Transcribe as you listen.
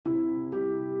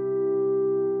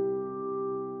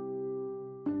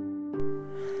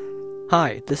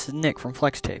Hi, this is Nick from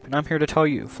FlexTape, and I'm here to tell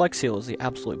you FlexSeal is the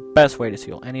absolute best way to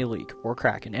seal any leak or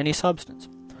crack in any substance.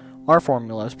 Our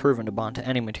formula is proven to bond to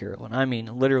any material, and I mean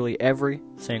literally every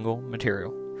single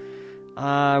material.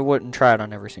 I wouldn't try it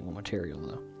on every single material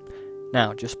though.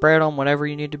 Now, just spray it on whatever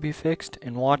you need to be fixed,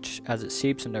 and watch as it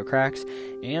seeps into cracks,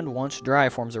 and once dry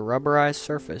forms a rubberized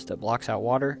surface that blocks out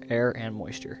water, air, and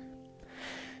moisture.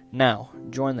 Now,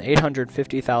 join the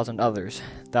 850,000 others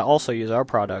that also use our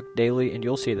product daily, and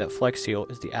you'll see that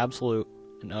FlexSeal is the absolute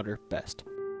and utter best.